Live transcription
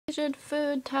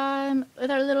Food time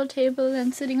with our little table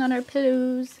and sitting on our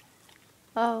pillows.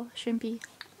 Oh, shrimpy.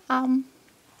 I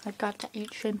got to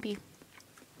eat shrimpy.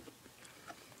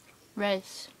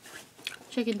 Rice,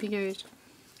 chicken fingers,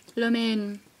 lo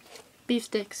mein, beef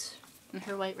sticks, and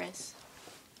her white rice.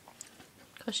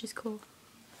 Cause she's cool.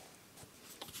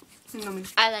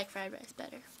 I like fried rice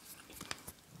better.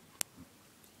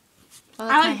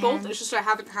 I like both. It's just I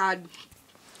haven't had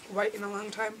white in a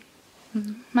long time.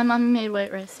 My mom made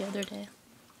white rice the other day.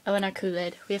 Oh, and our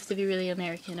Kool-Aid. We have to be really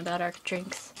American about our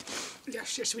drinks.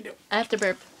 Yes, we do. I have to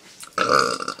burp.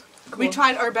 Cool. We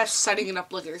tried our best setting it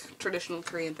up like a traditional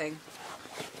Korean thing.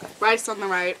 Rice on the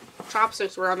right,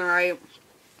 chopsticks were on the right.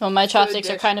 Well, my chopsticks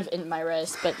are kind of in my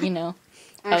rice, but you know.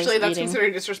 Actually, that's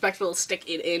considered disrespectful to stick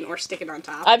it in or stick it on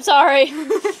top. I'm sorry.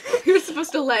 You were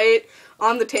supposed to lay it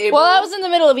on the table. Well, I was in the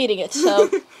middle of eating it, so.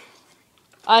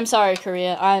 I'm sorry,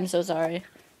 Korea. I'm so sorry.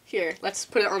 Here, let's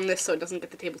put it on this so it doesn't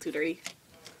get the table too dirty.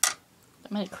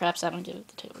 That many craps I don't give it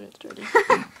the table gets dirty.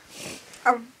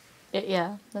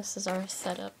 Yeah, this is our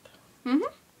setup.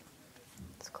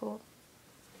 It's cool.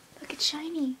 Look, it's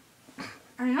shiny.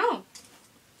 I know.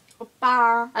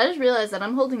 Oppa. I just realized that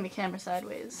I'm holding the camera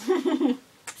sideways.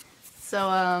 So,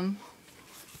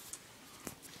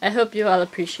 I hope you all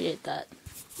appreciate that.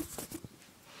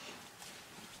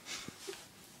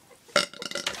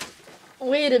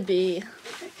 Way to be.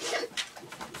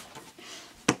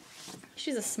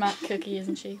 She's a smart cookie,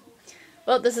 isn't she?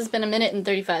 Well, this has been 1 minute and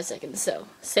 35 seconds, so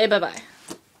say bye-bye.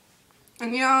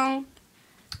 Annyeong.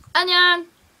 Annyeong!